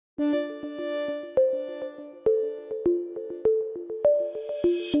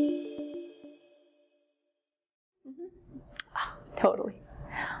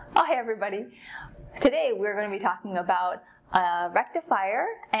everybody. Today we're going to be talking about a rectifier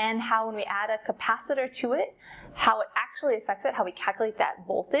and how when we add a capacitor to it, how it actually affects it, how we calculate that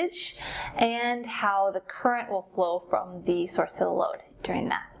voltage, and how the current will flow from the source to the load during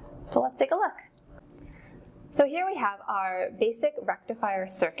that. So let's take a look. So here we have our basic rectifier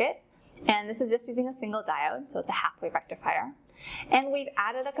circuit, and this is just using a single diode, so it's a half-wave rectifier. And we've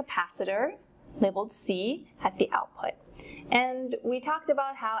added a capacitor labeled C at the output. And we talked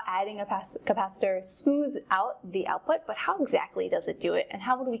about how adding a capacitor smooths out the output, but how exactly does it do it and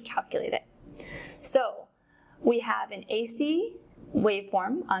how would we calculate it? So we have an AC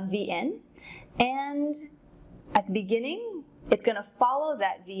waveform on Vin, and at the beginning it's going to follow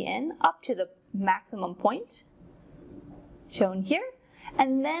that Vin up to the maximum point shown here,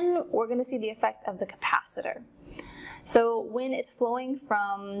 and then we're going to see the effect of the capacitor. So when it's flowing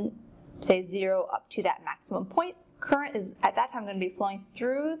from say 0 up to that maximum point, current is at that time going to be flowing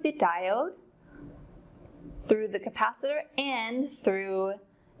through the diode, through the capacitor, and through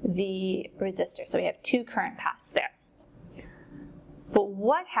the resistor. So we have two current paths there. But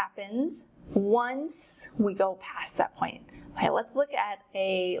what happens once we go past that point? Okay, let's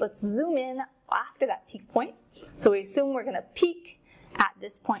zoom in after that peak point. So we assume we're going to peak at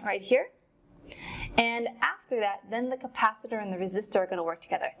this point right here. And after that, then the capacitor and the resistor are going to work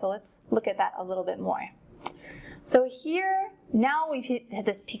together. So let's look at that a little bit more. So here, now we've hit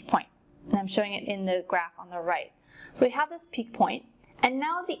this peak point, and I'm showing it in the graph on the right. So we have this peak point, and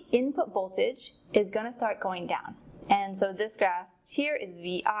now the input voltage is going to start going down. And so this graph here is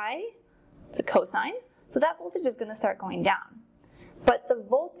VI, it's a cosine, so that voltage is going to start going down. But the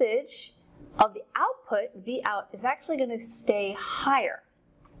voltage of the output, V out, is actually going to stay higher.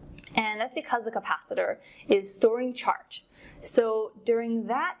 And that's because the capacitor is storing charge. So during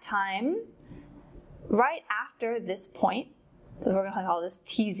that time, right after this point, we're going to call this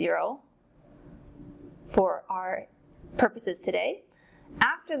T0 for our purposes today,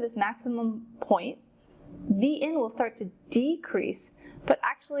 after this maximum point, Vin will start to decrease, but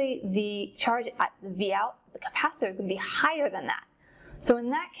actually the charge at the V out, the capacitor, is going to be higher than that. So in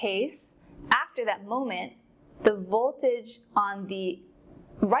that case, after that moment, the voltage on the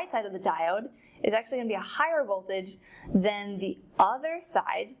right side of the diode is actually going to be a higher voltage than the other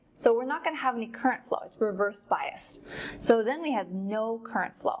side, so we're not going to have any current flow. It's reverse biased. So then we have no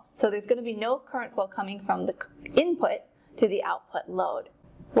current flow. So there's going to be no current flow coming from the input to the output load.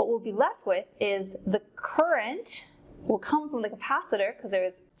 What we'll be left with is the current will come from the capacitor because there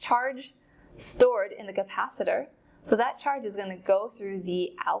is charge stored in the capacitor. So that charge is going to go through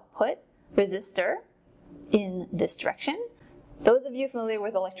the output resistor in this direction. Those of you familiar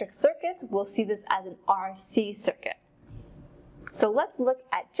with electric circuits will see this as an RC circuit. So let's look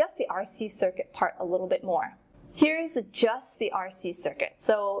at just the RC circuit part a little bit more. Here's just the RC circuit.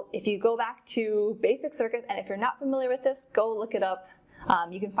 So if you go back to basic circuits, and if you're not familiar with this, go look it up.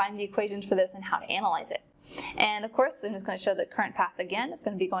 You can find the equations for this and how to analyze it. And of course, I'm just going to show the current path again. It's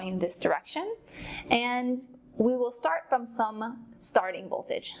going to be going in this direction. And we will start from some starting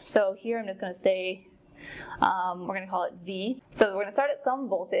voltage. So here I'm just going to stay, we're going to call it V. So we're going to start at some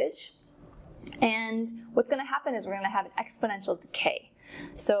voltage. And what's going to happen is we're going to have an exponential decay.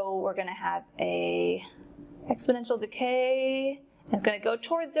 So we're going to have a exponential decay. It's going to go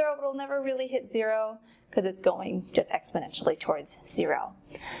towards 0, but it'll never really hit 0 because it's going just exponentially towards 0.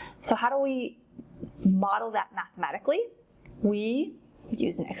 So how do we model that mathematically? We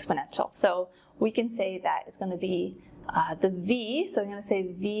use an exponential. So we can say that it's going to be the V, so I'm going to say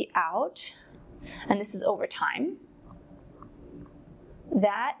V out, and this is over time.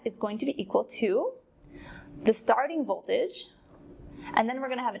 That is going to be equal to the starting voltage, and then we're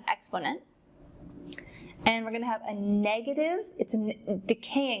going to have an exponent, and we're going to have a negative, it's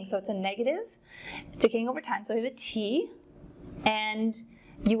decaying, so it's a negative, decaying over time, so we have a T, and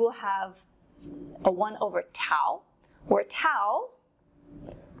you will have a 1 over tau, where tau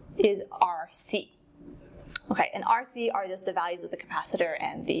is RC. Okay, and RC are just the values of the capacitor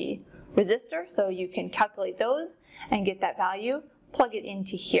and the resistor, so you can calculate those and get that value, plug it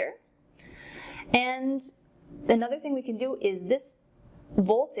into here. And another thing we can do is this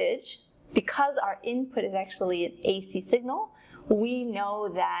voltage, because our input is actually an AC signal, we know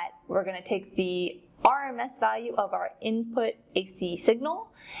that we're going to take the RMS value of our input AC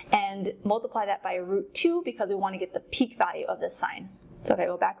signal and multiply that by √2 because we want to get the peak value of this sign. So if I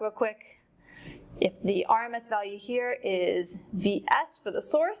go back real quick, if the RMS value here is Vs for the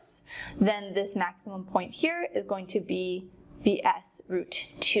source, then this maximum point here is going to be Vs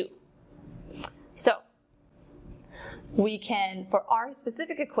 √2. So we can, for our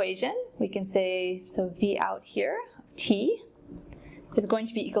specific equation, we can say, so V out here, T, is going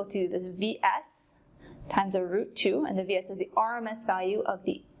to be equal to this Vs times the root 2, and the Vs is the RMS value of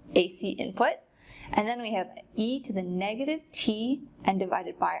the AC input. And then we have e to the negative t and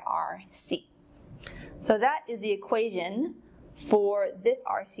divided by RC. So that is the equation for this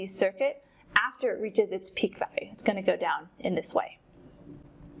RC circuit after it reaches its peak value. It's going to go down in this way.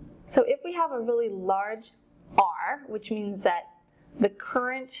 So if we have a really large R, which means that the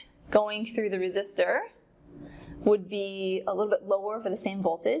current going through the resistor would be a little bit lower for the same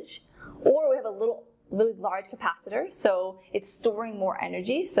voltage, or we have a really large capacitor, so it's storing more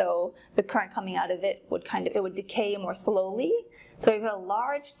energy, so the current coming out of it would decay more slowly. So if we have a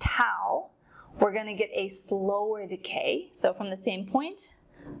large tau, we're going to get a slower decay. So from the same point,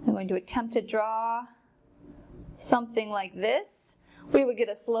 I'm going to attempt to draw something like this. We would get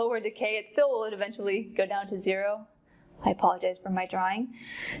a slower decay. It still will eventually go down to 0. I apologize for my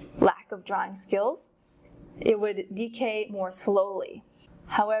lack of drawing skills. It would decay more slowly.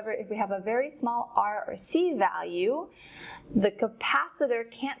 However, if we have a very small R or C value, the capacitor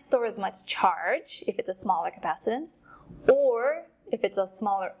can't store as much charge if it's a smaller capacitance, or if it's a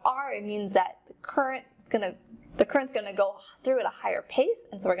smaller R, it means that the current's going to go through at a higher pace,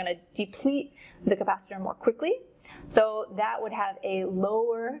 and so we're going to deplete the capacitor more quickly. So that would have a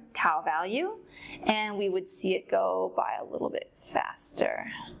lower tau value, and we would see it go by a little bit faster.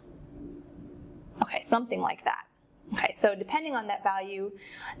 Okay, something like that. Okay, so depending on that value,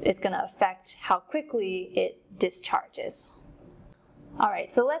 it's going to affect how quickly it discharges. All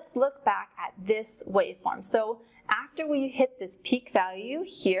right, so let's look back at this waveform. So after we hit this peak value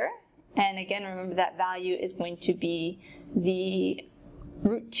here, and again, remember that value is going to be the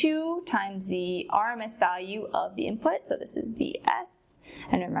root 2 times the RMS value of the input. So this is Vs,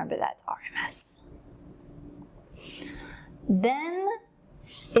 and remember that's RMS. Then,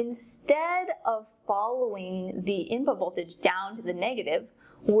 instead of following the input voltage down to the negative,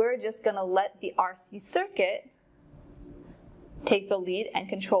 we're just going to let the RC circuit take the lead and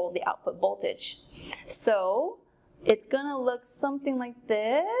control the output voltage. So it's going to look something like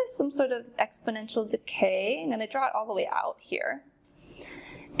this, some sort of exponential decay. I'm going to draw it all the way out here.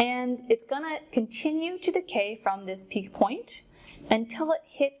 And it's going to continue to decay from this peak point until it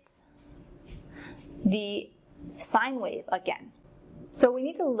hits the sine wave again. So we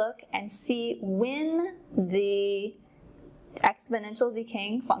need to look and see when the exponential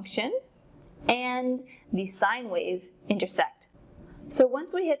decaying function and the sine wave intersect. So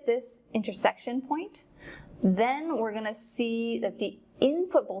once we hit this intersection point, then we're going to see that the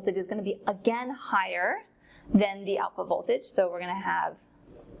input voltage is going to be again higher than the output voltage. So we're going to have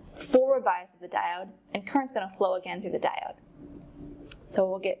forward bias of the diode, and current's going to flow again through the diode. So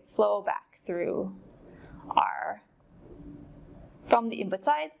we'll get flow back through from the input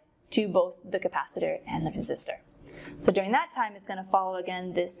side to both the capacitor and the resistor. So during that time, it's going to follow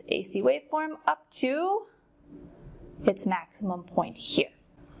again this AC waveform up to its maximum point here.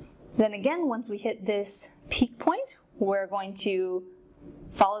 Then again, once we hit this peak point, we're going to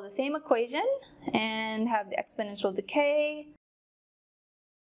follow the same equation and have the exponential decay.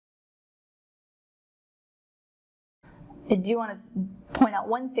 I do want to point out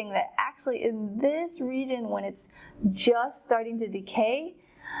one thing, that actually in this region, when it's just starting to decay,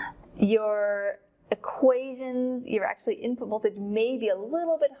 your equations, your actually input voltage may be a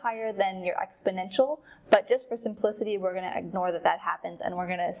little bit higher than your exponential, but just for simplicity, we're going to ignore that happens, and we're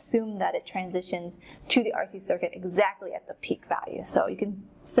going to assume that it transitions to the RC circuit exactly at the peak value. So you can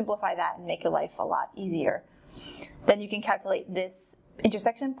simplify that and make your life a lot easier. Then you can calculate this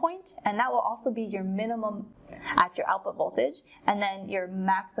intersection point, and that will also be your minimum at your output voltage, and then your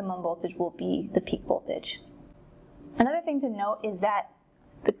maximum voltage will be the peak voltage. Another thing to note is that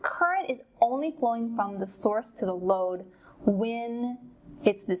the current is only flowing from the source to the load when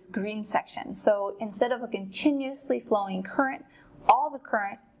it's this green section. So instead of a continuously flowing current, all the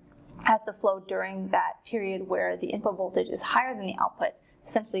current has to flow during that period where the input voltage is higher than the output,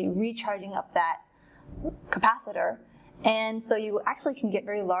 essentially recharging up that capacitor. And so you actually can get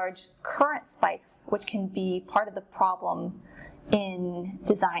very large current spikes, which can be part of the problem in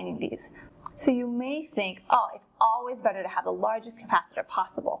designing these. So you may think, oh, it's always better to have the largest capacitor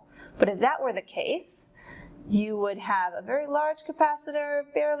possible. But if that were the case, you would have a very large capacitor,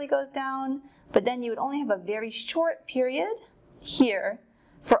 barely goes down, but then you would only have a very short period here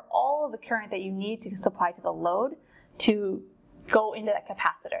for all of the current that you need to supply to the load to go into that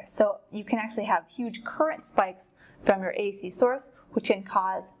capacitor. So you can actually have huge current spikes from your AC source, which can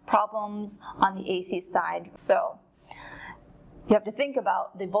cause problems on the AC side. So you have to think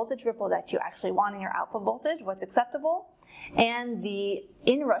about the voltage ripple that you actually want in your output voltage, what's acceptable, and the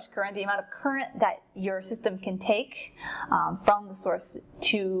inrush current, the amount of current that your system can take from the source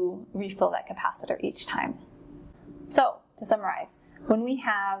to refill that capacitor each time. So, to summarize, when we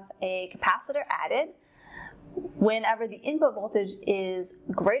have a capacitor added, whenever the input voltage is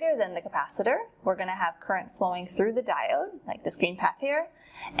greater than the capacitor, we're going to have current flowing through the diode, like this green path here.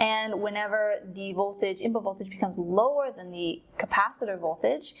 And whenever the input voltage becomes lower than the capacitor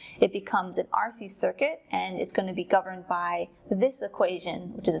voltage, it becomes an RC circuit, and it's going to be governed by this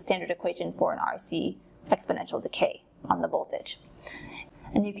equation, which is a standard equation for an RC exponential decay on the voltage.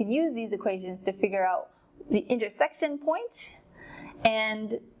 And you can use these equations to figure out the intersection point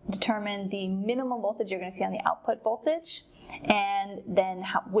and determine the minimum voltage you're going to see on the output voltage, and then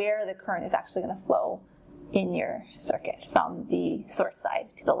where the current is actually going to flow in your circuit from the source side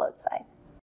to the load side.